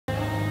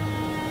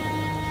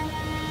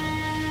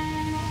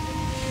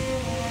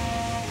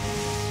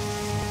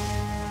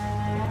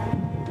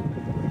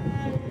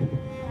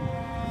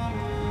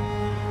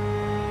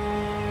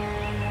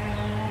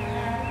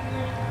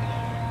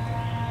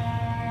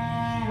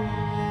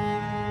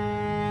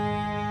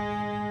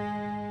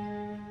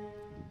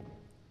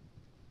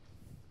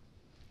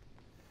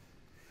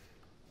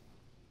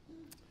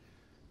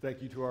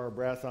Thank you to our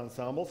brass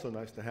ensemble. So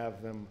nice to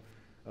have them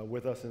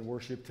with us in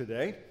worship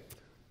today.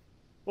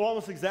 Well,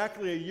 almost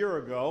exactly a year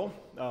ago,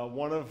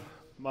 one of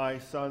my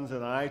sons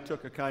and I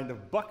took a kind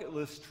of bucket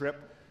list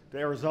trip to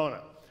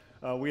Arizona.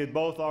 We had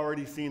both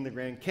already seen the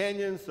Grand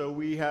Canyon, so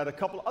we had a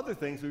couple other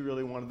things we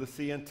really wanted to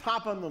see. And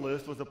top on the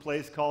list was a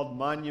place called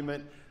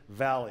Monument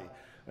Valley.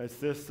 It's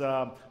this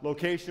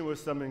location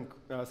with some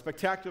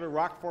spectacular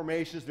rock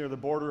formations near the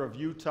border of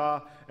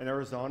Utah and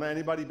Arizona.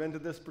 Anybody been to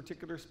this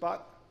particular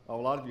spot? Oh,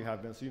 a lot of you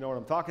have been, so you know what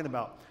I'm talking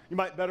about. You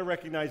might better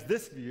recognize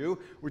this view,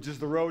 which is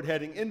the road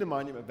heading into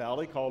Monument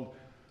Valley called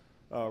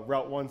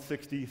Route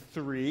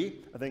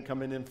 163, I think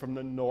coming in from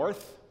the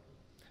north.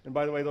 And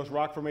by the way, those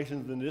rock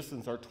formations in the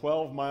distance are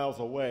 12 miles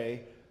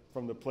away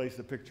from the place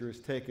the picture is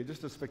taken.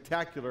 Just a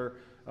spectacular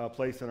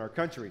place in our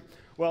country.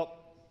 Well,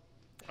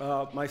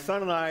 my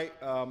son and I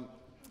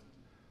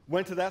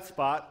went to that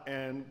spot,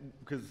 and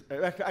because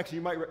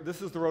actually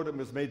this is the road that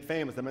was made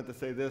famous. I meant to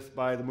say this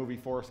by the movie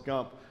Forrest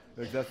Gump,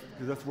 because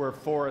that's where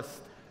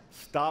Forrest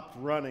stopped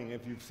running,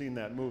 if you've seen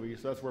that movie.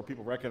 So that's where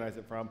people recognize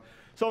it from.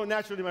 So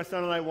naturally, my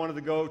son and I wanted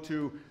to go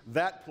to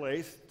that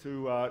place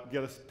to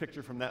get a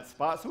picture from that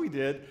spot. So we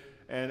did,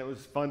 and it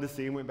was fun to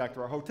see, and went back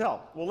to our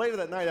hotel. Well, later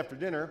that night after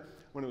dinner,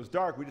 when it was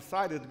dark, we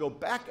decided to go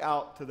back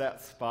out to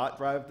that spot,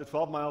 drive the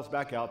 12 miles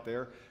back out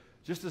there,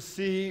 just to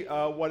see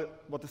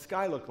what the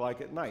sky looked like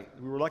at night.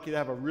 We were lucky to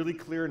have a really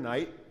clear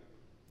night.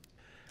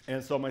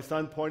 And so my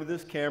son pointed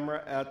his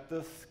camera at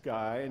the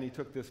sky, and he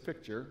took this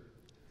picture,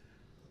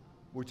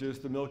 which is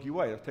the Milky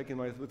Way, taken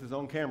with his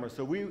own camera.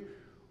 So we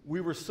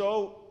were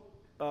so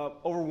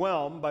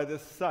overwhelmed by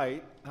this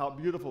sight, how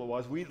beautiful it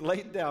was. We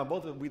laid down,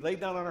 we laid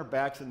down on our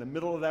backs in the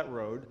middle of that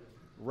road,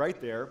 right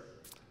there,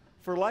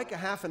 for like a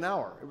half an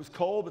hour. It was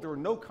cold, but there were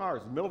no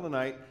cars in the middle of the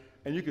night,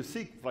 and you could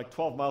see like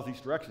 12 miles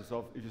each direction.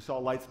 So if you saw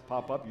lights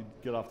pop up, you'd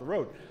get off the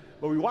road.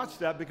 But we watched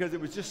that because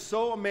it was just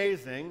so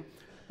amazing.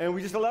 And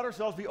we just let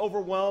ourselves be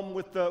overwhelmed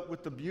with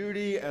the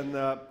beauty and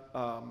the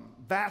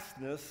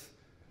vastness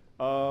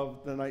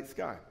of the night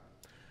sky.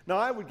 Now,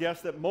 I would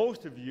guess that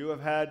most of you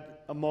have had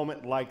a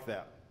moment like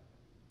that.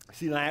 You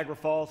see Niagara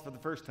Falls for the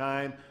first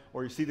time,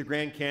 or you see the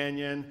Grand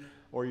Canyon,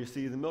 or you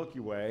see the Milky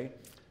Way.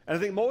 And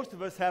I think most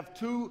of us have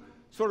two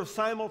sort of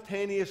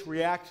simultaneous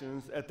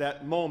reactions at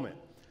that moment.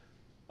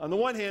 On the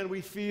one hand,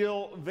 we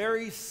feel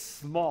very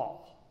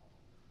small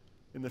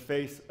in the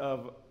face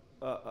of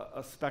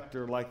a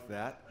specter like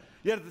that.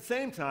 Yet at the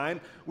same time,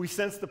 we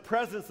sense the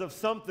presence of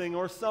something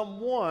or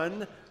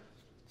someone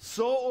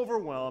so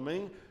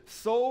overwhelming,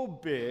 so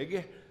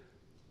big,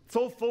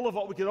 so full of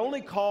what we can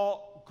only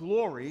call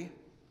glory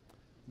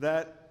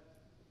that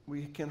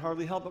we can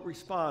hardly help but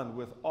respond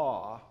with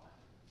awe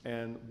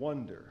and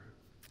wonder.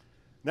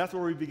 And that's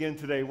where we begin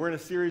today. We're in a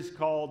series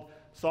called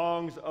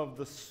Songs of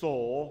the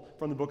Soul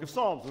from the book of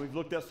Psalms. And we've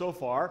looked at so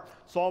far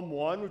Psalm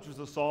 1, which was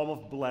a psalm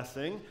of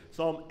blessing,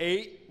 Psalm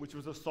 8, which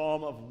was a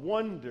psalm of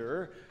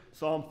wonder,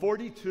 Psalm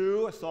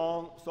 42, a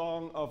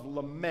song of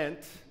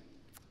lament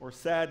or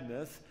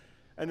sadness,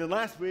 and then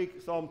last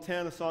week, Psalm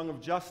 10, a song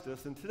of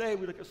justice, and today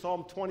we look at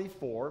Psalm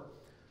 24,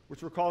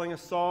 which we're calling a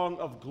song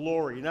of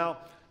glory. Now,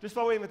 just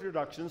by way of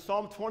introduction,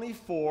 Psalm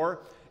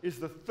 24 is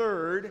the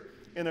third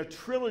in a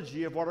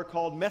trilogy of what are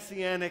called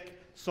messianic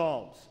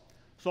psalms.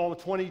 Psalm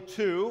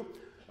 22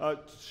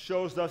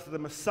 shows us that the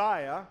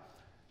Messiah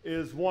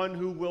is one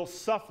who will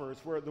suffer.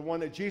 It's the one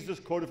that Jesus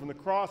quoted from the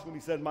cross when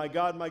he said, my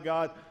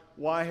God,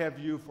 why have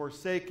you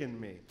forsaken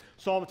me?"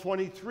 Psalm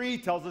 23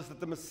 tells us that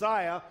the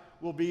Messiah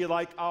will be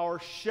like our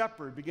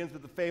shepherd. Begins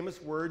with the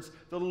famous words,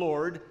 "The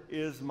Lord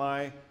is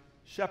my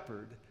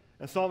shepherd."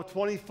 And Psalm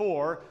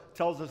 24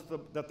 tells us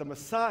that the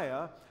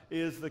Messiah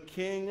is the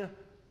King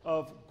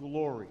of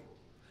glory.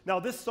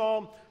 Now, this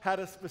psalm had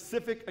a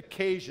specific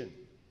occasion.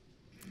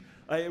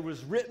 It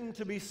was written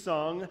to be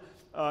sung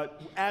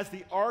as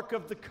the Ark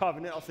of the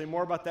Covenant, I'll say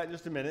more about that in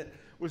just a minute,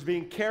 was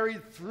being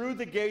carried through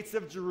the gates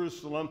of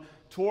Jerusalem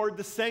toward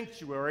the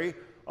sanctuary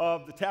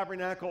of the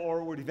tabernacle,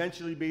 or would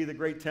eventually be the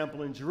great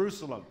temple in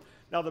Jerusalem.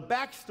 Now, the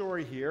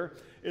backstory here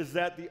is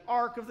that the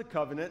Ark of the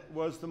Covenant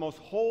was the most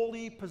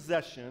holy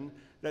possession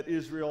that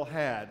Israel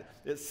had.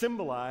 It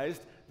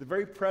symbolized the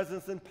very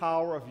presence and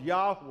power of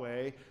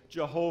Yahweh,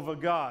 Jehovah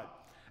God.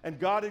 And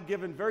God had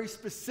given very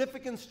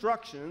specific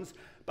instructions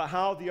about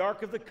how the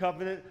Ark of the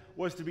Covenant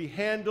was to be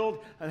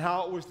handled and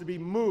how it was to be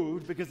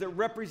moved, because it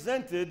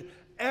represented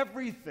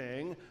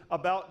everything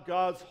about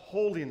God's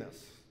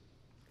holiness.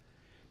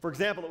 For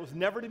example, it was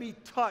never to be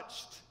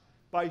touched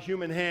by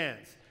human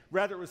hands.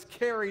 Rather, it was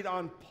carried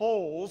on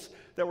poles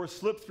that were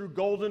slipped through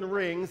golden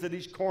rings at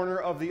each corner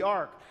of the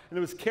ark. And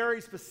it was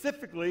carried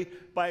specifically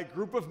by a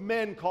group of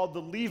men called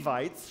the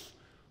Levites,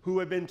 who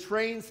had been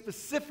trained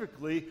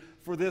specifically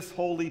for this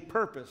holy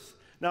purpose.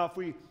 Now, if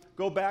we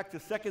go back to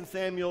 2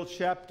 Samuel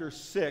chapter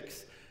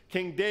 6,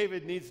 King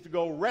David needs to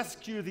go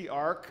rescue the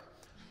ark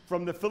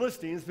from the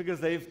Philistines because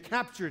they've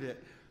captured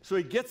it. So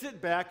he gets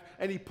it back,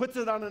 and he puts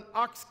it on an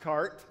ox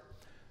cart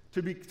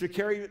to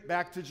carry it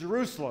back to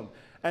Jerusalem.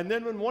 And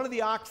then when one of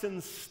the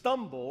oxen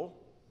stumble,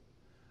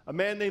 a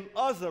man named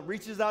Uzzah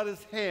reaches out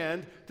his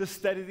hand to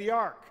steady the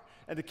ark.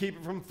 and to keep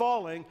it from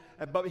falling,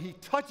 but he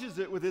touches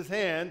it with his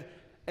hand,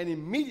 and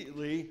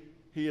immediately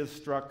he is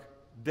struck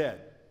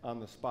dead on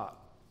the spot.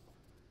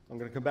 I'm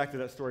going to come back to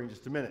that story in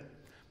just a minute.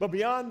 But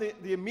beyond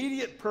the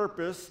immediate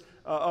purpose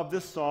of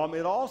this psalm,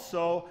 it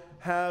also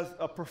has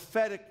a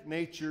prophetic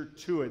nature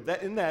to it.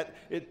 In that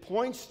it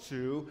points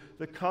to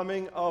the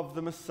coming of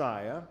the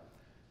Messiah,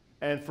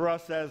 and for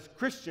us as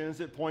Christians,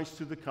 it points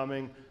to the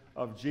coming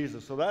of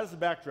Jesus. So that is the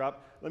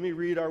backdrop. Let me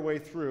read our way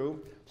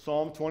through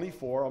Psalm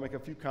 24. I'll make a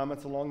few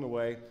comments along the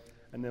way,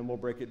 and then we'll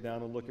break it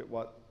down and look at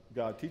what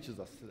God teaches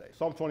us today.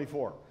 Psalm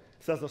 24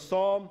 says, a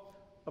psalm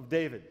of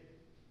David.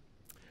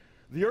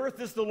 The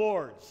earth is the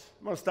Lord's.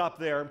 I'm going to stop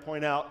there and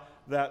point out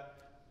that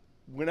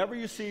whenever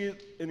you see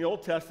in the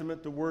Old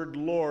Testament the word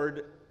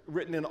Lord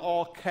written in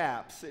all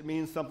caps, it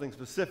means something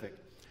specific.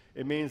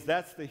 It means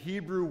that's the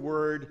Hebrew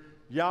word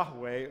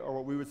Yahweh, or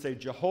what we would say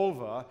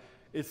Jehovah.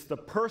 It's the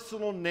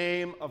personal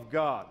name of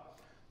God.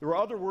 There were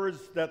other words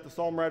that the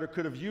psalm writer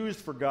could have used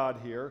for God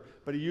here,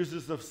 but he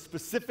uses a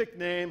specific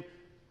name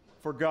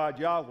for God,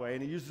 Yahweh,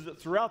 and he uses it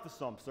throughout the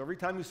psalm. So every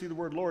time you see the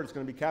word Lord, it's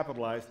going to be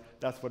capitalized.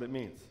 That's what it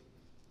means.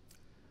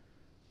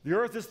 The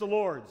earth is the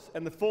Lord's,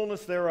 and the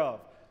fullness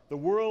thereof, the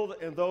world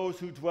and those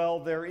who dwell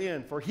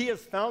therein. For he has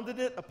founded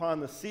it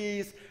upon the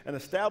seas and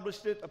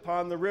established it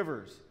upon the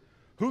rivers.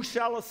 Who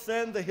shall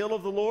ascend the hill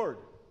of the Lord?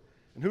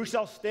 And who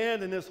shall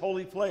stand in his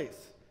holy place?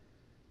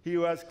 He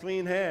who has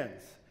clean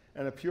hands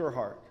and a pure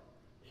heart,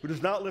 who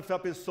does not lift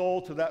up his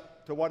soul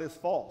to what is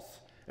false,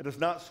 and does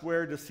not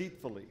swear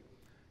deceitfully.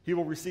 He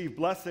will receive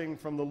blessing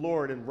from the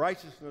Lord and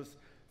righteousness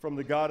from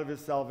the God of his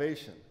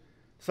salvation.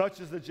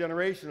 Such is the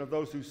generation of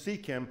those who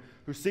seek him,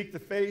 who seek the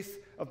face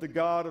of the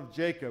God of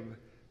Jacob,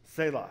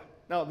 Selah.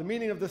 Now, the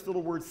meaning of this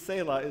little word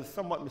Selah is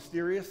somewhat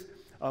mysterious.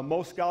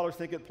 Most scholars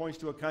think it points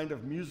to a kind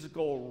of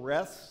musical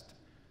rest,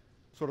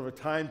 sort of a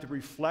time to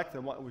reflect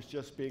on what was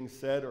just being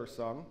said or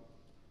sung.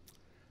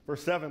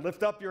 Verse 7,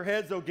 lift up your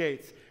heads, O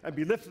gates, and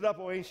be lifted up,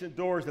 O ancient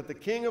doors, that the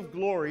King of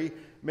glory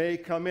may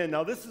come in.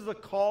 Now, this is a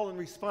call and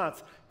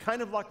response,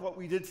 kind of like what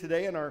we did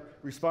today in our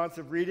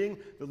responsive reading.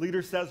 The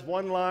leader says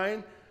one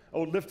line,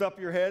 oh, lift up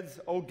your heads,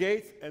 O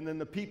gates, and then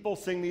the people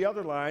sing the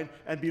other line,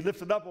 and be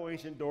lifted up, O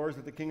ancient doors,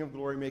 that the King of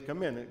glory may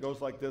come in. And it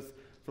goes like this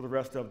for the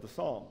rest of the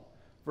psalm.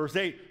 Verse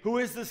 8, who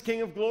is this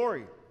King of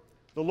glory?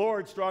 The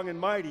Lord strong and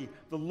mighty,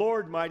 the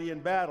Lord mighty in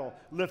battle.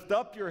 Lift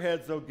up your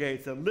heads, O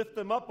gates, and lift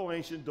them up, O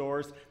ancient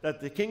doors,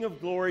 that the King of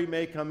glory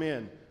may come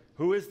in.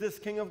 Who is this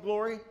King of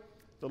glory?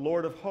 The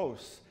Lord of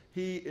hosts.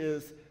 He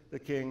is the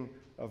King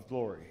of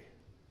glory.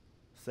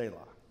 Selah.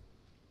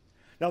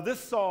 Now, this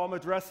psalm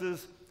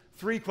addresses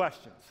three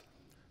questions.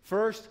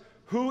 First,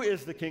 who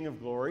is the King of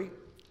glory?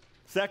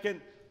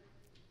 Second,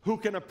 who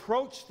can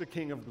approach the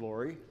King of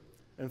glory?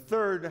 And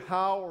third,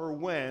 how or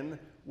when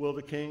will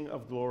the King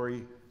of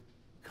glory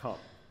come?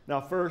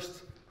 Now,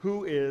 first,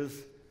 who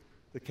is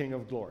the King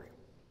of glory?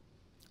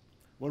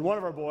 When one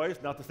of our boys,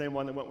 not the same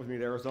one that went with me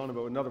to Arizona,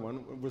 but another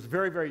one, was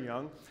very, very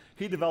young,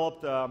 he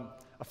developed a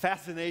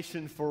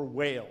fascination for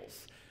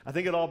whales. I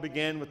think it all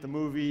began with the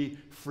movie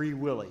Free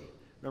Willy.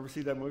 Remember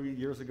see that movie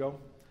years ago?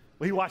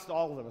 Well, he watched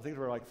all of them. I think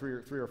there were like three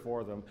or four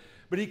of them.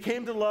 But he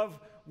came to love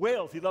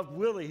whales. He loved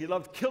Willie. He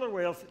loved killer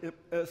whales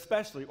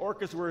especially.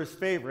 Orcas were his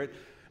favorite.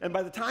 And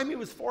by the time he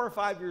was 4 or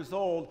 5 years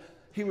old,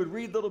 he would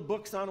read little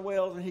books on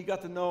whales, and he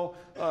got to know,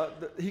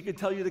 he could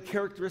tell you the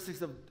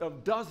characteristics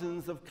of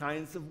dozens of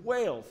kinds of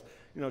whales.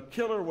 You know,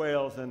 killer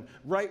whales and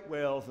right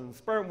whales and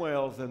sperm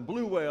whales and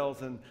blue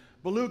whales and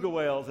beluga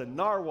whales and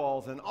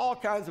narwhals and all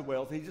kinds of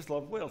whales. He just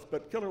loved whales,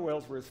 but killer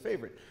whales were his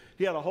favorite.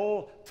 He had a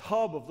whole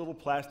tub of little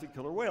plastic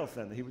killer whales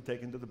then that he would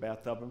take into the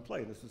bathtub and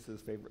play. This was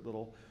his favorite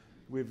little,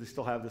 we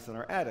still have this in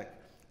our attic.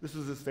 This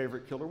was his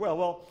favorite killer whale.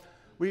 Well,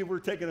 we were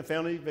taking a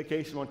family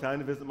vacation one time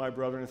to visit my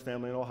brother and his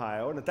family in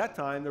Ohio, and at that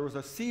time there was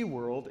a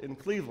SeaWorld in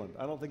Cleveland.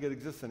 I don't think it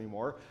exists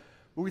anymore.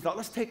 But we thought,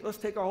 let's take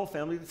our whole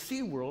family to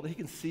SeaWorld. He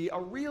can see a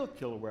real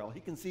killer whale.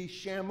 He can see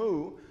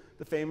Shamu,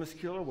 the famous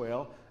killer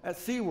whale, at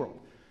SeaWorld.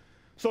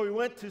 So we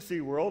went to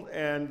SeaWorld,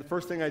 and the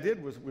first thing I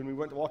did was when we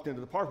walked into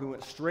the park, we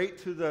went straight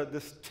to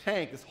this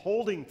tank, this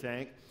holding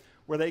tank,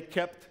 where they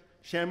kept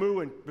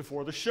Shamu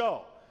before the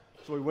show.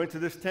 So we went to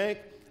this tank,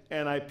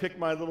 and I picked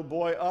my little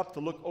boy up to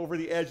look over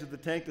the edge of the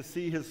tank to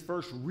see his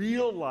first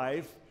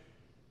real-life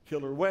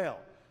killer whale.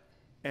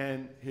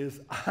 And his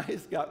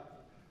eyes got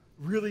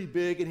really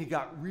big, and he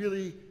got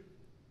really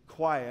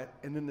quiet,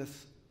 and in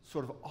this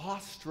sort of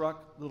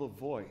awestruck little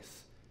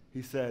voice,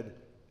 he said,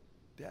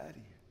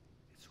 "Daddy,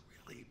 it's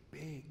really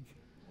big."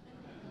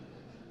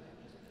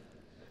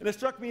 And it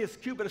struck me as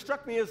cute, but it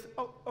struck me as,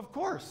 oh, of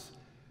course.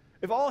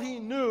 If all he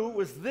knew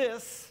was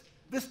this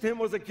to him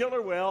was a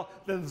killer whale,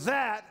 then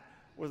that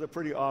was a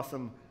pretty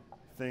awesome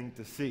thing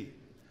to see.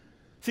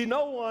 See,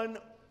 no one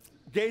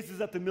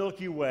gazes at the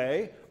Milky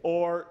Way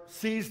or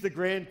sees the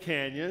Grand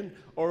Canyon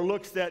or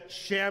looks at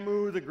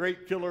Shamu, the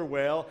great killer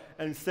whale,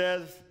 and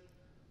says,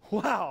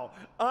 "Wow,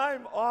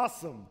 I'm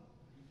awesome."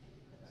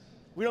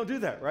 We don't do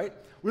that, right?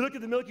 We look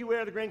at the Milky Way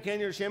or the Grand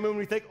Canyon or Shamu and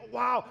we think,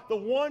 wow, the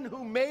one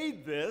who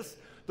made this,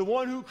 the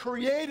one who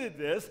created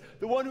this,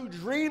 the one who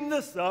dreamed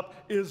this up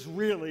is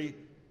really,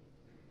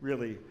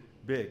 really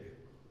big.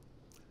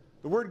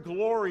 The word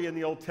glory in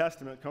the Old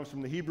Testament comes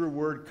from the Hebrew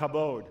word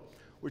kabod,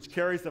 which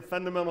carries the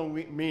fundamental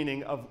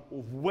meaning of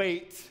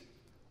weight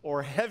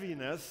or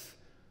heaviness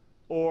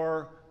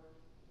or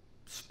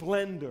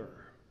splendor,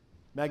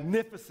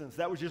 magnificence,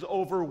 that which is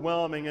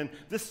overwhelming. And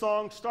this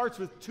song starts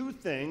with two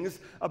things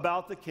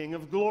about the King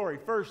of Glory.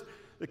 First,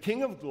 the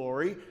King of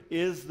Glory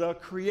is the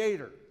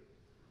Creator.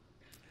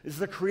 This is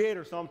the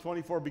Creator. Psalm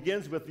 24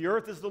 begins with, "The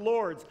earth is the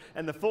Lord's,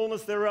 and the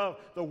fullness thereof,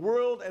 the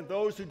world and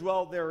those who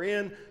dwell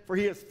therein. For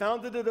he has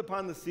founded it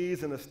upon the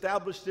seas and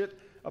established it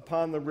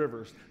upon the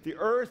rivers." The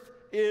earth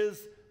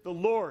is the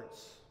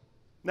Lord's.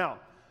 Now,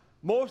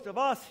 most of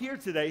us here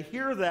today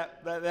hear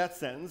that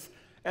sentence,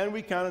 and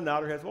we kind of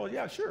nod our heads. Well,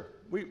 yeah, sure.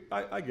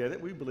 I get it.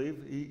 We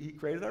believe he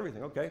created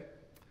everything. Okay.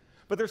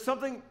 But there's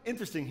something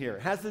interesting here.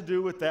 It has to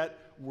do with that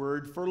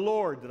word for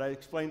Lord that I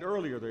explained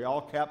earlier, the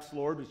all-caps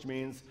Lord, which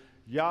means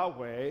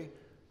Yahweh,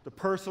 the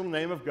personal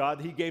name of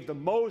God. He gave to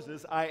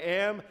Moses, "I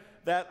am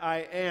that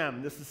I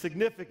am." This is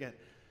significant.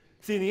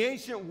 See, in the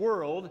ancient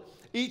world,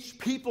 each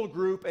people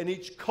group and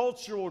each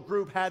cultural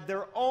group had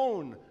their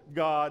own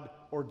god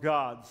or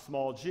gods,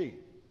 small g.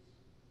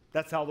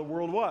 That's how the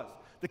world was.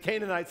 The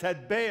Canaanites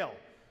had Baal,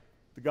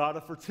 the god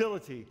of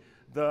fertility.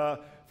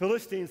 The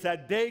Philistines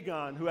had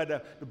Dagon, who had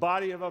the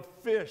body of a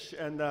fish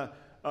and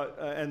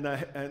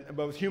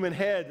with human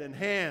head and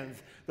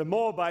hands. The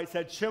Moabites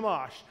had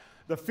Chemosh,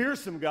 the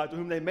fearsome god to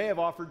whom they may have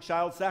offered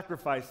child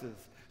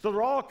sacrifices. So there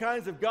are all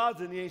kinds of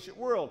gods in the ancient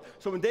world.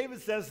 So when David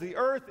says the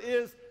earth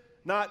is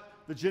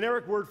not the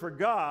generic word for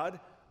God,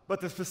 but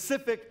the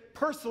specific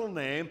personal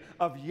name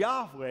of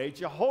Yahweh,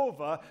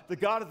 Jehovah, the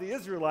God of the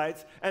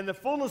Israelites, and the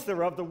fullness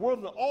thereof, the world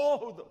and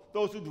all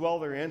those who dwell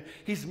therein,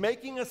 he's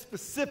making a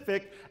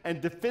specific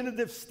and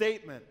definitive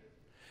statement.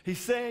 He's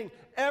saying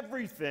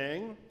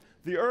everything,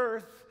 the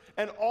earth,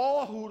 and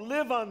all who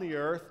live on the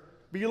earth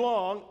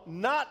belong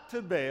not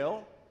to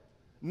Baal,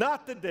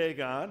 not to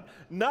Dagon,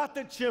 not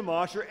to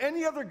Chemosh, or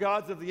any other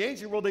gods of the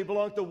ancient world. They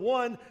belong to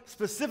one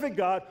specific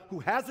God who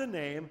has a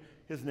name.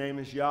 His name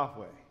is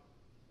Yahweh.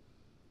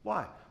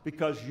 Why?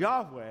 Because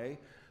Yahweh,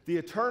 the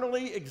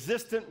eternally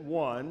existent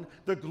one,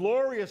 the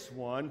glorious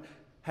one,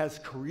 has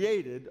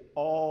created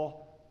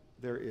all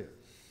there is.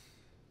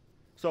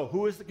 So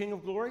who is the King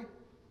of Glory?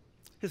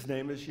 His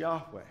name is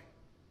Yahweh.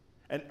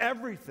 And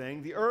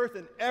everything, the earth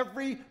and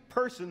every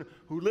person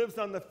who lives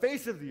on the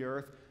face of the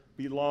earth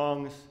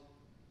belongs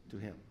to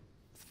him.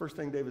 That's the first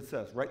thing David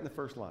says, right in the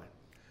first line.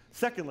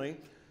 Secondly,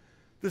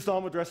 this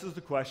psalm addresses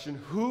the question,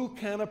 who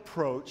can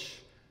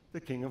approach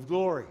the King of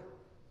Glory?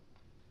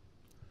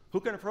 Who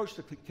can approach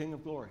the King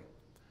of Glory?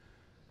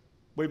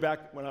 Way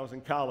back when I was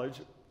in college,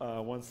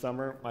 one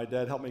summer, my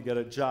dad helped me get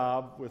a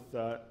job with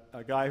a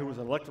guy who was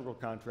an electrical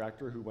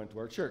contractor who went to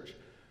our church.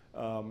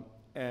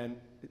 And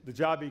the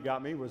job he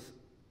got me was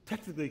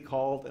technically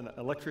called an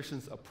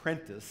electrician's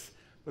apprentice,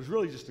 but it's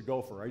really just a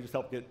gopher. I just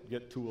helped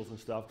get tools and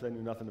stuff because I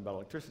knew nothing about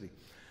electricity.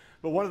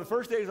 But one of the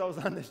first days I was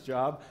on this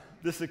job,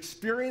 this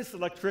experienced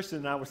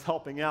electrician I was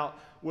helping out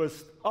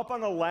was up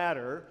on a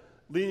ladder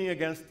leaning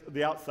against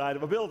the outside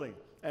of a building.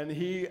 And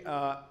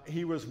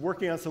he was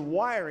working on some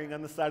wiring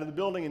on the side of the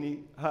building, and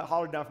he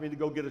hollered down for me to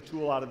go get a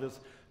tool out of his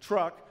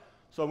truck.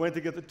 So I went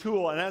to get the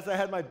tool, and as I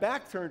had my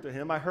back turned to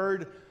him, I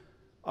heard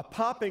a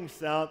popping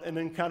sound and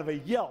then kind of a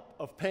yelp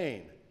of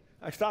pain.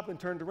 I stopped and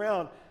turned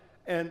around,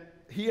 and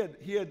he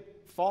had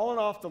fallen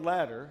off the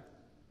ladder.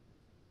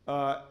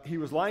 He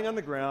was lying on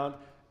the ground,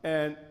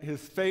 and his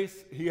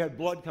face, he had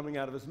blood coming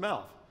out of his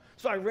mouth.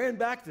 So I ran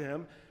back to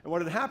him, and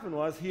what had happened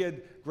was he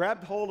had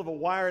grabbed hold of a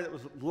wire that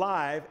was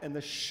live, and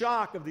the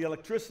shock of the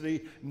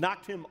electricity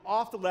knocked him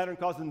off the ladder and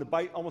caused him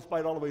to almost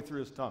bite all the way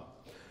through his tongue.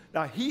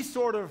 Now, he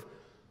sort of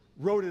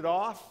wrote it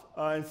off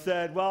and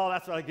said, well,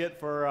 that's what I get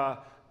for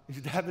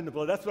having the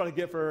blood. That's what I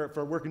get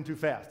for working too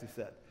fast, he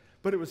said.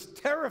 But it was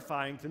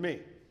terrifying to me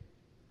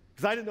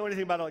because I didn't know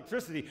anything about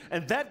electricity,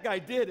 and that guy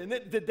did, and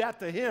it did that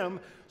to him.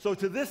 So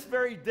to this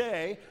very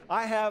day,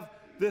 I have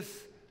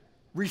this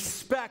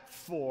respect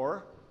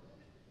for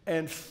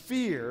and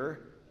fear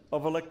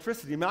of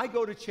electricity. I mean, I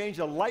go to change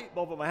a light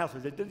bulb at my house. I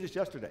did this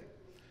yesterday,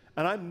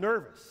 and I'm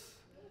nervous.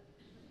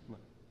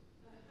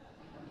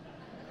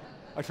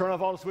 I turn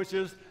off all the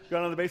switches, go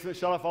down to the basement,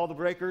 shut off all the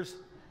breakers.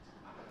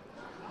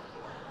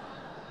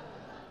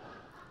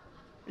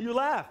 You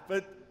laugh,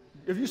 but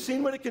have you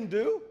seen what it can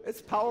do?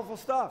 It's powerful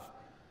stuff.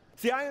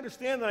 See, I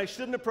understand that I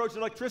shouldn't approach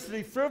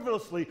electricity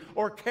frivolously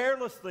or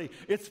carelessly.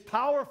 It's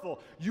powerful.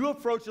 You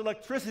approach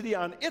electricity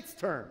on its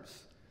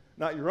terms,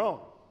 not your own.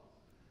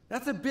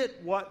 That's a bit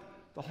what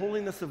the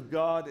holiness of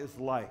God is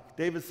like.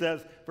 David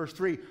says, verse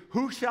 3,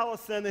 who shall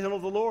ascend the hill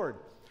of the Lord?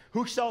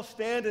 Who shall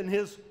stand in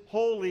his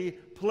holy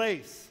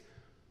place?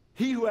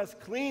 He who has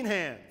clean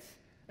hands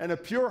and a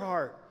pure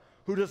heart,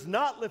 who does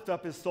not lift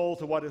up his soul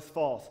to what is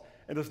false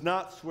and does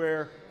not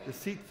swear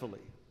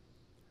deceitfully.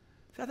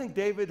 See, I think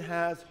David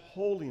has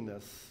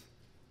holiness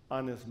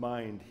on his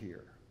mind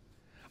here?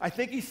 I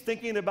think he's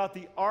thinking about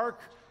the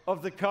Ark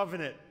of the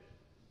Covenant.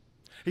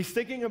 He's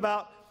thinking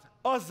about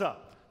Uzzah,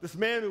 this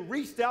man who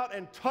reached out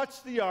and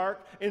touched the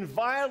ark in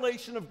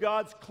violation of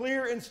God's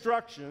clear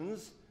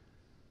instructions.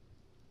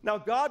 Now,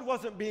 God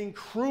wasn't being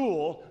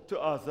cruel to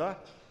Uzzah.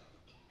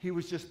 He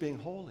was just being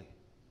holy.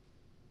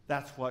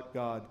 That's what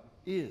God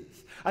is.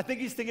 I think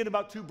he's thinking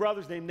about two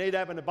brothers named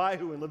Nadab and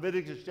Abihu in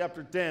Leviticus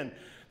chapter 10.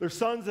 They're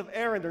sons of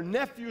Aaron. They're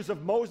nephews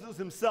of Moses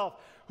himself,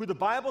 who the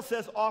Bible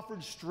says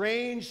offered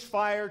strange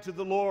fire to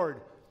the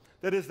Lord.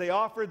 That is, they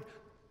offered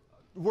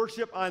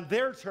worship on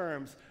their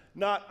terms,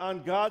 not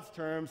on God's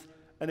terms,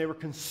 and they were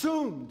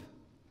consumed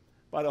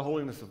by the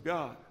holiness of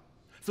God.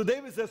 So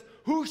David says,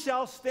 who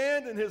shall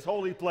stand in his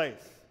holy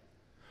place?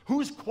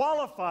 Who's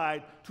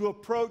qualified to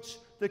approach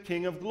the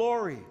King of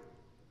glory?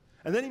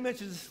 And then he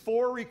mentions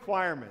 4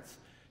 requirements.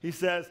 He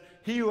says,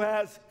 he who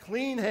has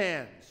clean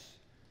hands.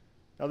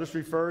 Now this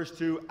refers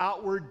to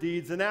outward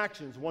deeds and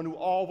actions, one who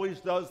always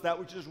does that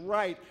which is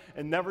right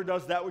and never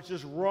does that which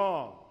is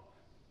wrong.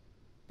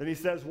 Then he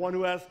says, one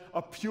who has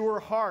a pure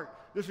heart.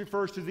 This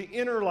refers to the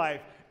inner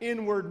life,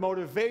 inward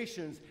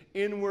motivations,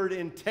 inward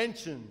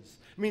intentions.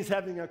 It means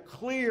having a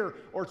clear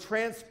or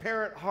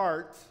transparent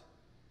heart.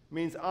 It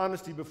means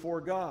honesty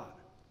before God.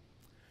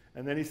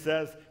 And then he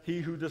says,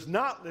 he who does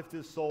not lift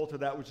his soul to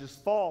that which is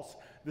false.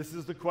 This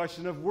is the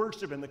question of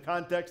worship in the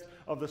context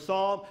of the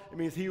psalm. It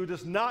means he who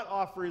does not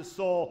offer his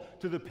soul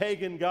to the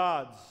pagan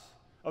gods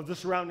of the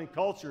surrounding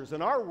cultures.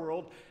 In our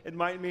world, it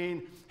might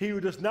mean he who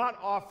does not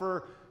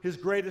offer his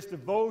greatest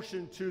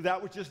devotion to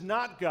that which is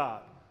not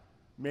God.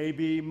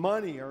 Maybe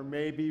money, or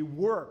maybe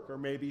work, or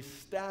maybe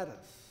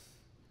status.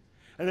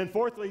 And then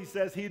fourthly, he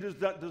says, he does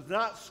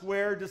not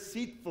swear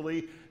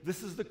deceitfully.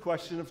 This is the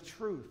question of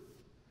truth.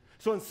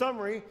 So in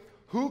summary,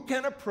 who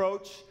can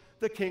approach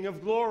the King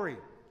of glory?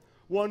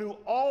 One who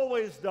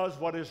always does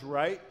what is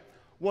right,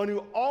 one who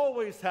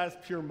always has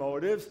pure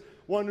motives,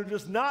 one who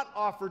does not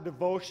offer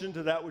devotion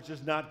to that which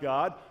is not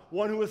God,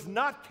 one who is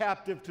not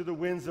captive to the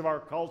winds of our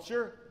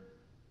culture.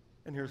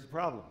 And here's the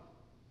problem,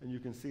 and you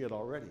can see it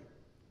already.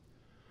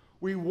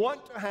 We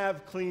want to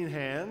have clean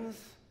hands,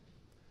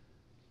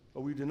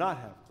 but we do not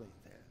have clean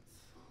hands.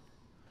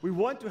 We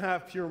want to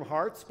have pure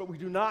hearts, but we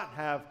do not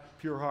have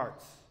pure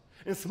hearts.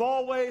 In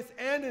small ways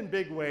and in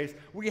big ways,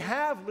 we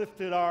have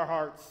lifted our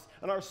hearts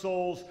and our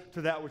souls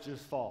to that which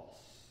is false.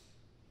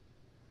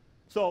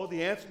 So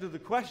the answer to the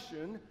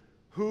question,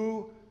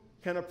 who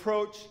can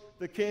approach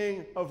the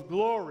King of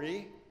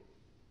glory,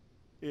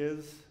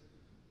 is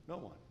no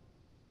one.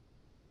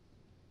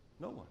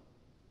 No one.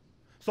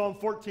 Psalm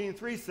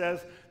 14:3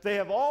 says, they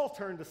have all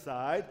turned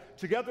aside.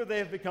 Together they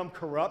have become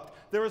corrupt.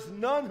 There is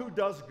none who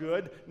does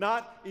good,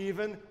 not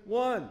even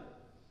one.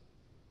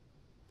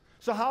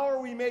 So how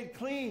are we made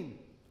clean?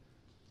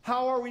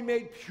 How are we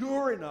made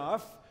pure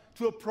enough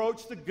to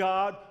approach the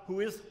God who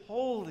is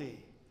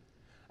holy?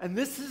 And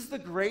this is the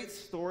great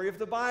story of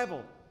the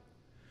Bible.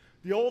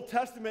 The Old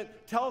Testament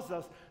tells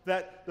us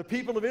that the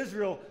people of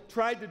Israel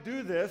tried to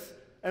do this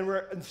and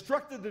were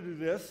instructed to do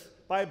this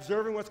by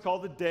observing what's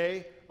called the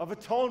Day of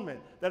Atonement.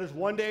 That is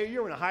one day a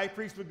year when a high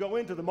priest would go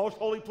into the most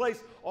holy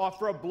place,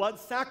 offer a blood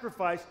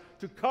sacrifice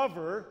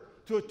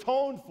to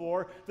atone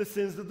for the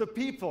sins of the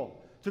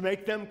people, to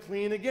make them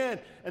clean again.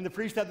 And the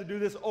priest had to do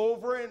this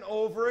over and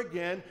over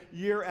again,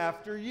 year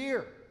after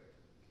year.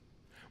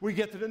 We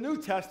get to the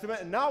New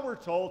Testament, and now we're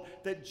told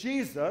that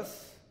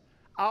Jesus,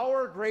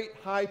 our great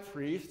high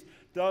priest,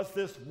 does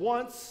this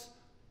once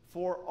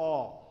for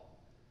all.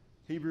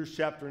 Hebrews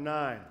chapter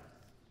 9.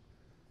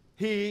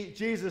 He,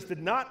 Jesus,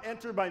 did not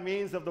enter by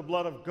means of the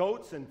blood of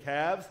goats and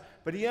calves,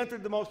 but he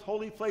entered the most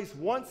holy place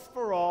once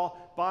for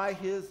all by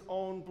his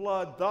own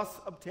blood, thus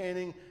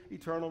obtaining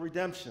eternal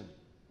redemption.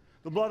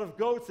 The blood of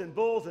goats and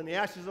bulls and the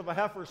ashes of a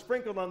heifer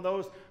sprinkled on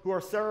those who are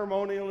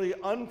ceremonially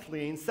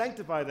unclean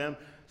sanctify them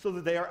so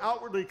that they are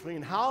outwardly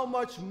clean. How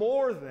much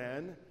more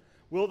then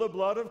will the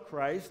blood of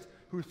Christ,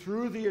 who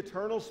through the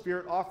eternal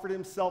Spirit offered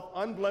himself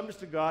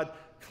unblemished to God,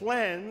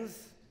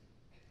 cleanse,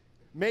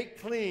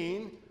 make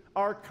clean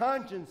our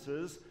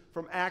consciences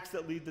from acts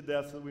that lead to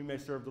death so that we may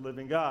serve the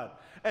living God.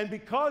 And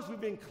because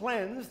we've been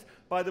cleansed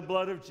by the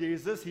blood of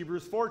Jesus,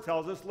 Hebrews 4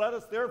 tells us, let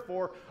us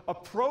therefore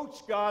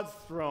approach God's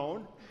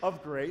throne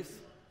of grace,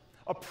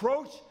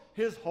 approach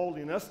his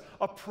holiness,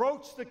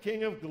 approach the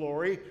King of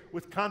glory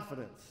with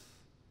confidence,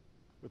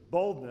 with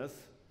boldness,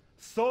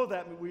 so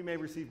that we may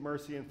receive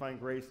mercy and find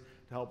grace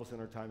to help us in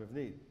our time of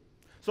need.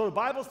 So the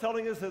Bible's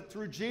telling us that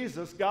through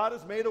Jesus, God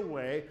has made a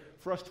way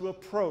for us to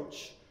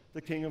approach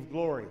the King of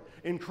glory.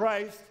 In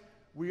Christ,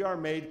 we are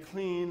made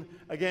clean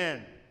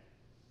again.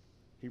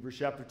 Hebrews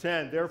chapter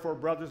 10, therefore,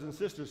 brothers and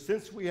sisters,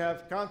 since we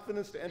have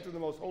confidence to enter the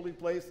most holy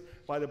place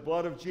by the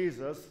blood of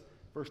Jesus,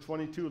 verse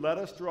 22, let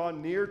us draw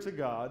near to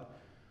God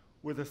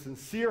with a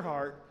sincere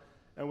heart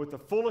and with the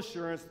full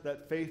assurance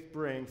that faith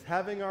brings,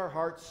 having our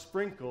hearts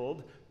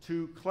sprinkled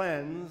to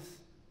cleanse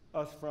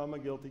us from a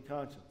guilty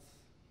conscience.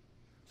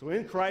 So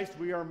in Christ,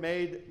 we are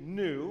made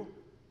new.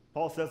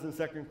 Paul says in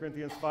 2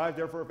 Corinthians 5,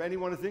 therefore, if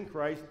anyone is in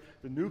Christ,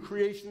 the new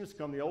creation has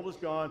come, the old is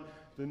gone.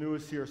 the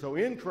newest here. So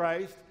in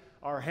Christ,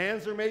 our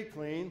hands are made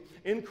clean.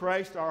 In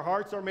Christ, our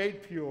hearts are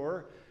made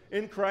pure.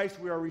 In Christ,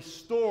 we are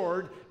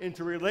restored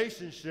into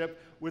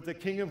relationship with the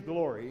King of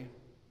glory.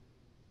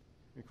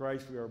 In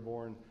Christ, we are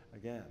born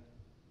again.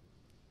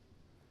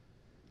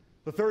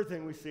 The third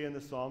thing we see in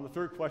this psalm, the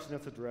third question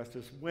that's addressed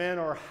is, when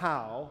or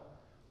how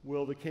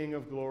will the King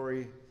of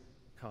glory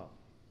come?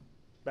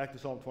 Back to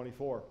Psalm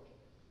 24,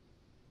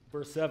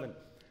 verse 7.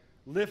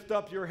 Lift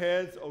up your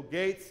heads, O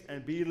gates,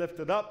 and be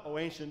lifted up, O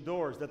ancient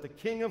doors, that the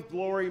King of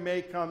glory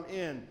may come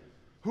in.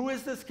 Who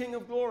is this King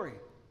of glory?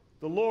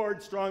 The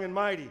Lord strong and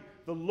mighty,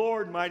 the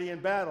Lord mighty in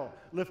battle.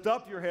 Lift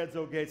up your heads,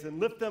 O gates, and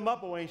lift them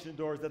up, O ancient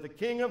doors, that the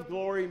King of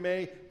glory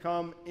may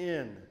come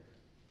in.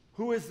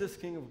 Who is this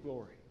King of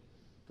glory?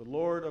 The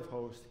Lord of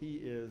hosts, he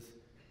is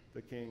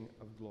the King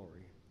of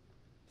glory.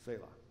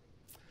 Selah.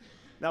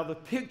 Now the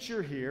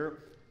picture here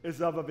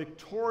is of a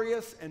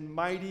victorious and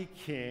mighty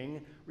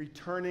king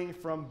returning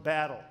from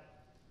battle.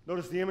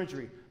 Notice the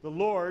imagery. The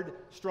Lord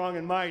strong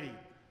and mighty.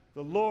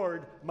 The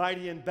Lord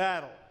mighty in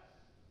battle.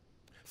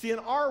 See, in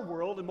our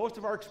world, in most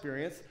of our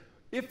experience,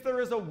 if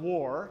there is a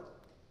war,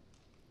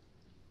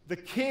 the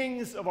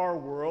kings of our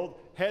world,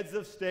 heads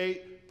of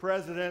state,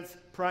 presidents,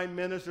 prime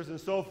ministers, and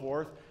so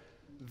forth,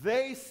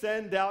 they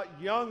send out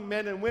young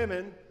men and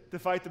women to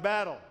fight the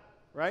battle,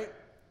 right?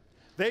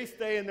 They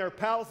stay in their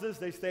palaces,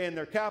 they stay in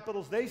their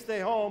capitals, they stay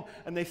home,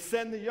 and they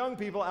send the young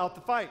people out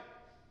to fight.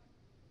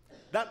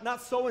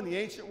 Not so in the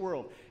ancient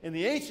world. In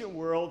the ancient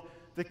world,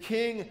 the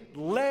king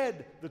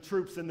led the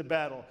troops in the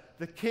battle.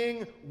 The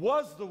king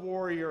was the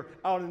warrior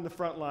out in the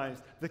front lines.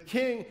 The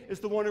king is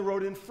the one who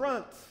rode in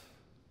front.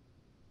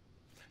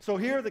 So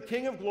here the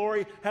King of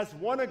glory has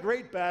won a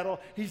great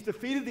battle. He's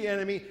defeated the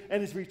enemy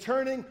and is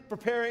returning,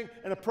 preparing,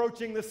 and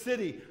approaching the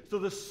city. So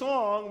the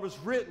song was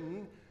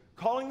written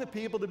calling the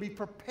people to be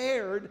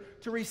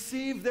prepared to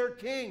receive their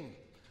king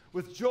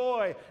with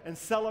joy and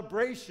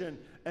celebration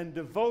and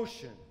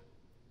devotion.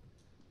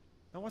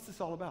 Now what's this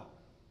all about?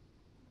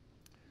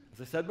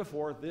 As I said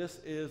before, this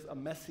is a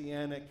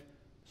messianic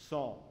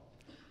psalm.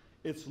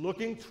 It's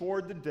looking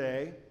toward the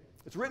day.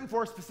 It's written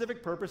for a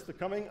specific purpose, the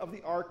coming of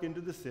the ark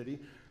into the city.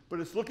 But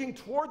it's looking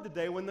toward the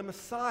day when the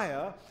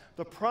Messiah,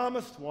 the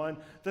promised one,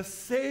 the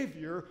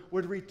Savior,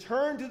 would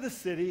return to the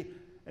city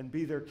and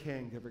be their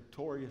king, their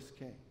victorious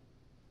king.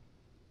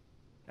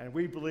 And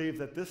we believe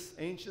that this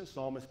ancient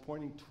psalm is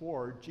pointing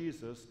toward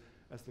Jesus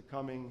as the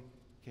coming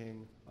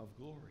King of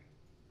glory.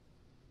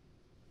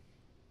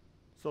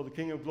 So the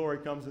King of glory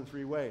comes in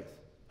three ways.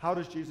 How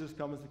does Jesus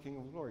come as the King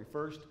of glory?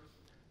 First,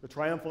 the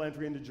triumphal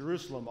entry into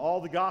Jerusalem.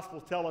 All the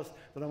Gospels tell us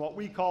that on what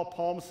we call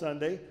Palm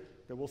Sunday,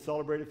 that we'll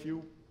celebrate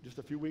just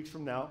a few weeks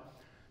from now,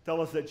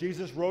 tell us that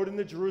Jesus rode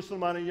into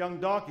Jerusalem on a young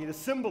donkey to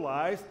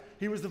symbolize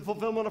he was the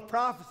fulfillment of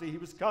prophecy. He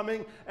was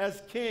coming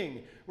as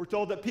king. We're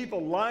told that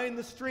people lined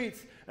the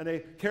streets and they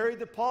carried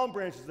the palm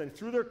branches, they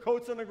threw their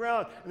coats on the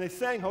ground, and they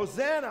sang,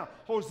 Hosanna,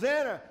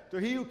 Hosanna to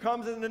he who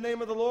comes in the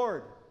name of the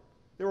Lord.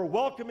 They were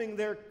welcoming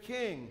their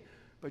king.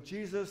 But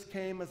Jesus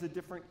came as a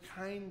different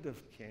kind of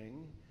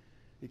king.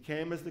 He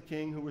came as the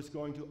king who was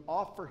going to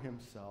offer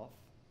himself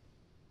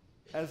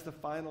as the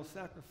final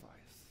sacrifice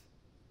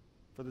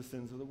for the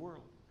sins of the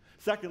world.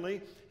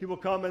 Secondly, he will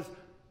come as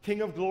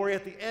King of glory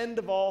at the end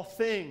of all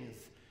things,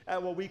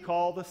 at what we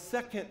call the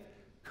second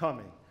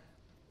coming.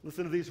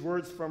 Listen to these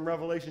words from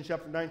Revelation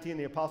chapter 19.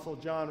 The Apostle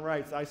John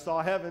writes, I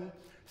saw heaven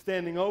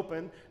standing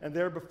open, and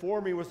there before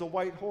me was a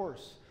white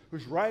horse,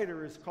 whose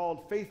rider is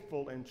called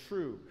Faithful and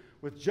True.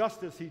 With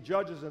justice he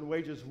judges and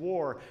wages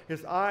war.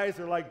 His eyes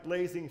are like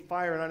blazing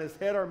fire, and on his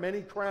head are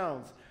many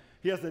crowns.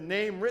 He has a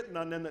name written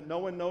on them that no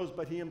one knows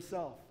but he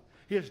himself.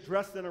 He is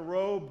dressed in a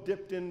robe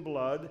dipped in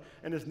blood,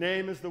 and his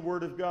name is the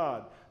Word of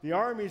God. The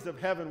armies of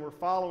heaven were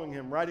following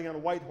him, riding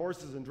on white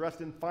horses and dressed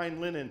in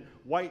fine linen,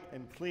 white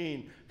and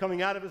clean.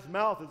 Coming out of his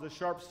mouth is a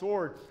sharp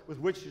sword with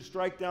which to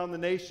strike down the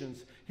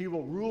nations. He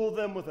will rule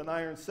them with an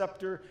iron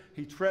scepter.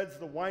 He treads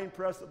the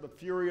winepress of the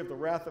fury of the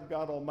wrath of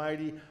God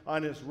Almighty.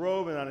 On his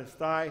robe and on his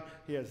thigh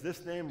he has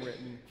this name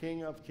written,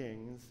 King of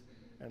Kings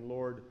and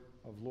Lord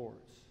of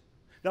Lords.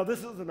 Now, this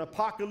is an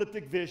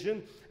apocalyptic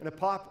vision, an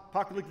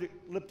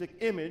apocalyptic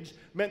image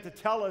meant to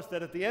tell us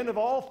that at the end of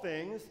all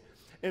things,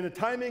 in the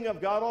timing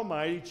of God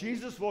Almighty,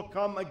 Jesus will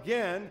come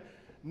again,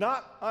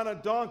 not on a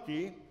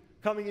donkey,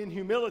 coming in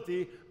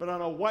humility, but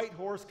on a white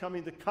horse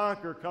coming to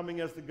conquer,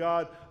 coming as the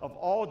God of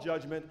all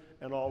judgment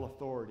and all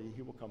authority.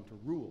 He will come to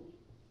rule.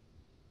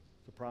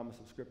 It's the promise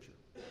of Scripture.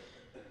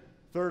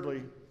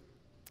 Thirdly,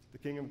 the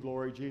King of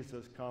glory,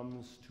 Jesus,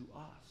 comes to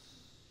us.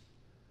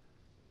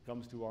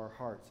 Comes to our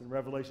hearts. In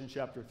Revelation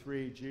chapter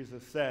 3,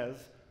 Jesus says,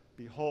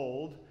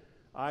 Behold,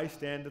 I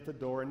stand at the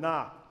door and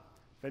knock.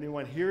 If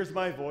anyone hears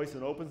my voice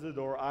and opens the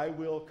door, I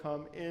will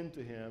come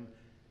into him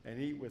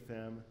and eat with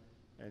him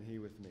and he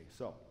with me.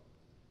 So,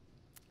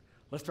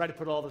 let's try to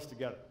put all this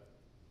together.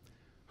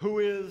 Who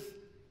is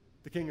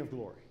the King of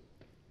glory?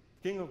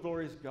 The King of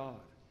glory is God.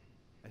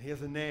 And he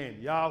has a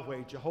name,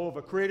 Yahweh,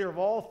 Jehovah, creator of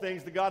all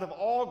things, the God of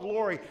all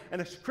glory.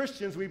 And as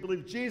Christians, we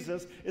believe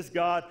Jesus is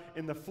God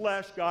in the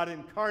flesh, God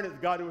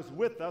incarnate, God who is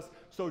with us.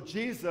 So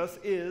Jesus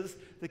is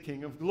the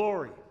King of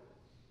glory.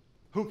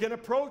 Who can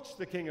approach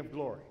the King of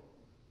glory?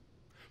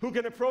 Who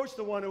can approach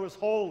the one who is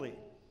holy?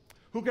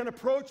 Who can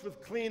approach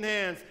with clean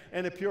hands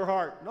and a pure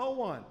heart? No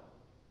one.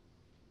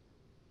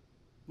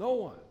 No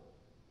one.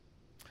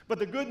 But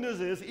the good news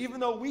is, even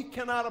though we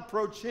cannot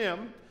approach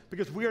him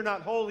because we are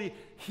not holy,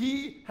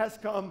 he has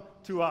come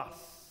to us.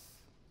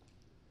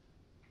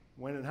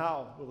 When and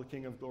how will the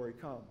King of glory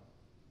come?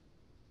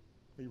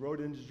 He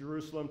rode into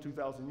Jerusalem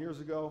 2,000 years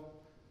ago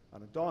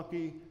on a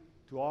donkey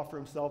to offer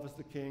himself as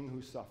the king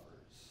who suffers.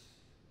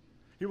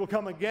 He will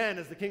come again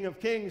as the King of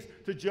kings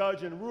to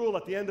judge and rule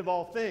at the end of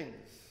all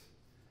things.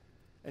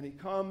 And he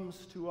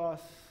comes to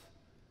us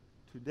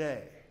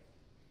today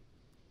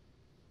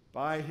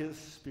by his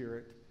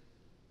Spirit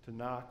to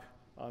knock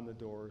on the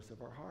doors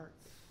of our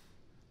hearts.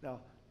 Now,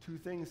 two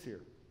things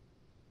here.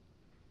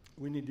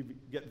 We need to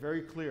get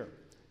very clear.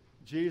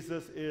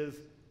 Jesus is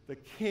the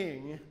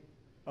King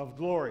of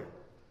glory.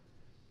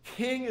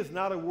 King is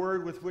not a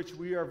word with which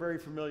we are very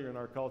familiar in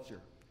our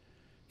culture.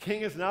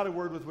 King is not a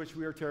word with which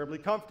we are terribly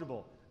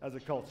comfortable as a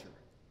culture.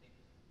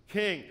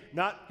 King,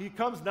 he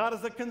comes not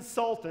as a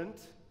consultant,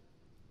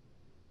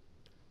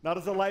 not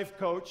as a life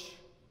coach,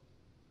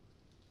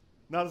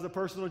 not as a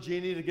personal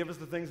genie to give us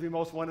the things we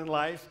most want in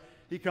life.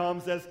 He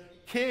comes as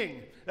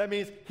king. That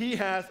means he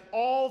has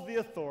all the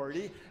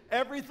authority.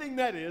 Everything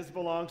that is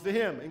belongs to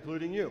him,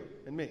 including you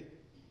and me.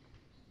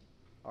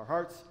 Our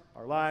hearts,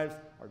 our lives,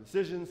 our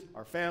decisions,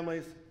 our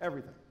families,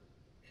 everything.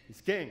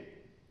 He's king.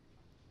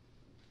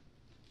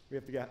 We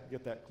have to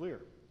get that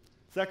clear.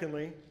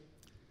 Secondly,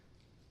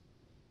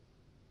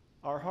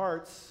 our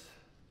hearts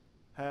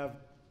have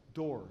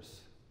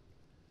doors,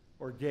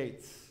 or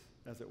gates,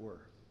 as it were.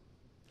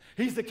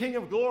 He's the King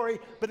of glory,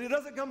 but he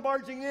doesn't come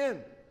barging in.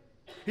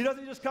 He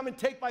doesn't just come and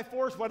take by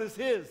force what is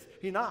his.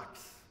 He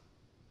knocks.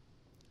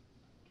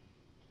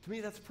 To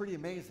me, that's pretty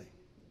amazing.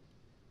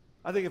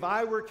 I think if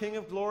I were King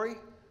of glory,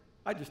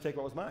 I'd just take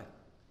what was mine.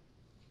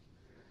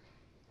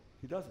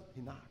 He doesn't.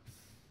 He knocks.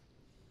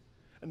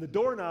 And the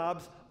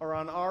doorknobs are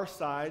on our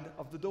side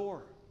of the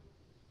door.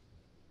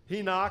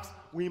 He knocks,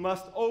 we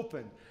must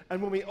open.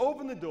 And when we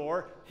open the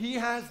door, he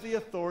has the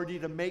authority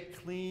to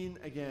make clean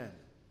again.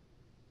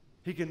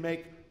 He can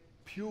make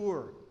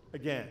pure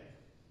again.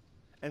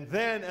 And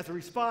then, as a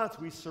response,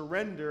 we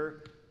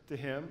surrender to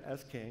him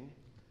as king.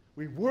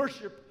 We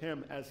worship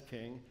him as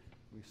king.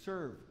 We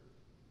serve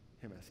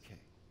him as king.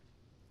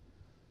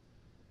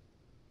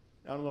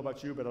 I don't know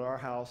about you, but at our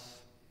house,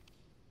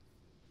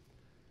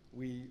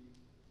 we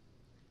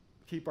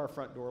keep our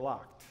front door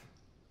locked.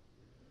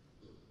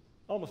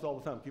 Almost all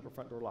the time, we keep our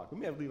front door locked. We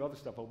may have to leave other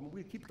stuff open, but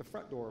we keep the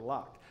front door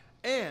locked.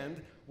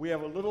 And we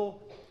have a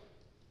little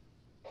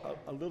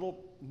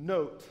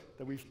note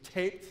that we've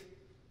taped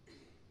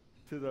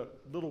to the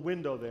little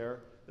window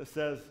there that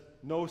says,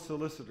 "No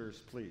solicitors,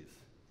 please."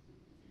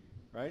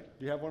 Right?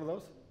 Do you have one of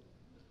those?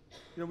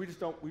 You know,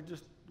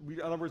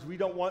 in other words, we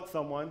don't want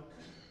someone,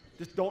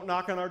 just don't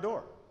knock on our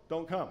door.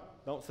 Don't come.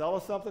 Don't sell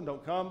us something,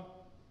 don't come.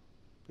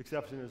 The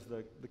exception is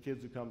the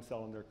kids who come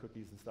selling their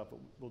cookies and stuff, but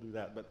we'll do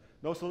that. But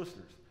no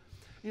solicitors.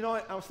 You know,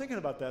 I was thinking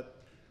about that.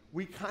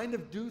 We kind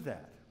of do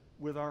that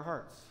with our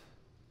hearts.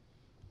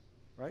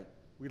 Right?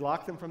 We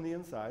lock them from the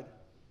inside.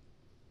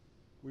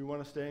 We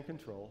want to stay in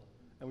control.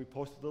 And we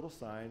post a little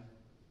sign,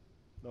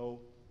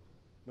 no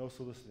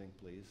soliciting,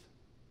 please.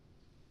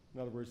 In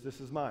other words, this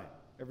is mine.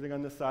 Everything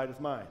on this side is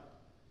mine.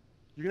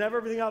 You can have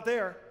everything out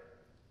there,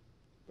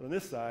 but on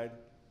this side,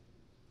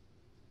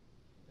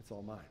 it's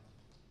all mine.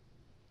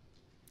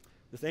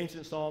 This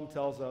ancient psalm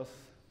tells us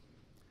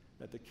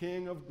that the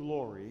King of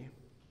glory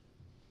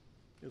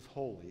is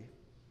holy,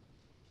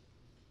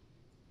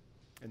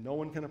 and no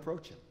one can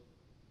approach him.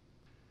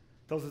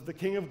 It tells us the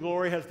King of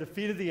glory has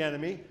defeated the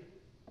enemy,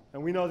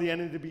 and we know the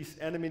enemy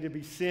to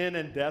be sin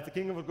and death. The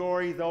King of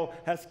glory, though,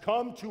 has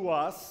come to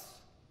us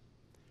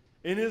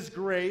in his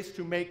grace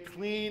to make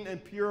clean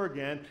and pure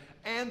again,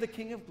 and the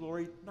King of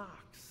glory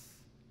knocks.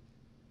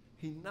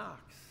 He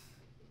knocks.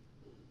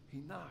 He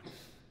knocks.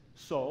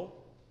 So,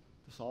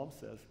 the psalm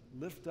says,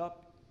 lift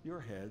up your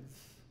heads,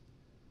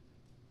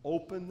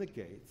 open the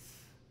gates,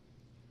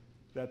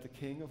 that the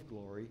King of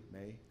glory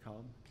may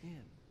come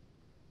in.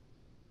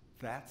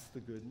 That's the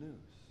good news.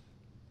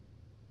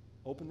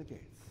 Open the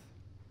gates,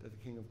 that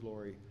the King of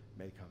glory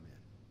may come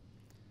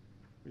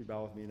in. Will you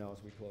bow with me now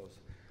as we close?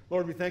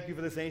 Lord, we thank you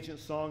for this ancient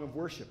song of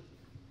worship.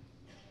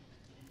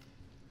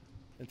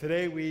 And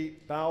today we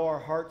bow our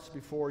hearts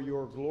before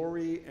your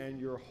glory and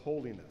your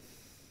holiness.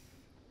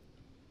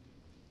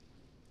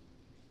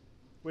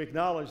 We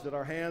acknowledge that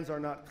our hands are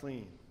not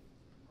clean.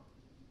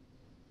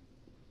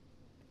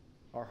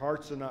 Our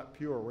hearts are not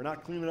pure. We're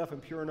not clean enough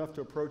and pure enough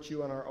to approach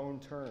you on our own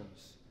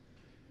terms.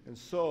 And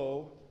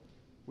so,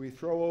 we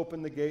throw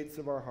open the gates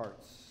of our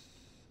hearts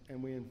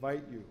and we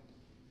invite you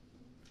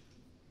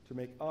to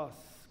make us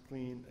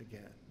clean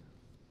again.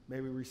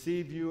 May we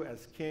receive you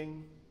as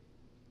King.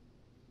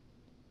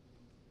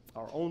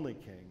 our only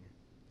King,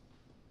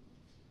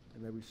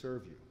 and may we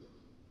serve you.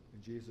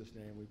 In Jesus'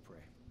 name we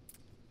pray.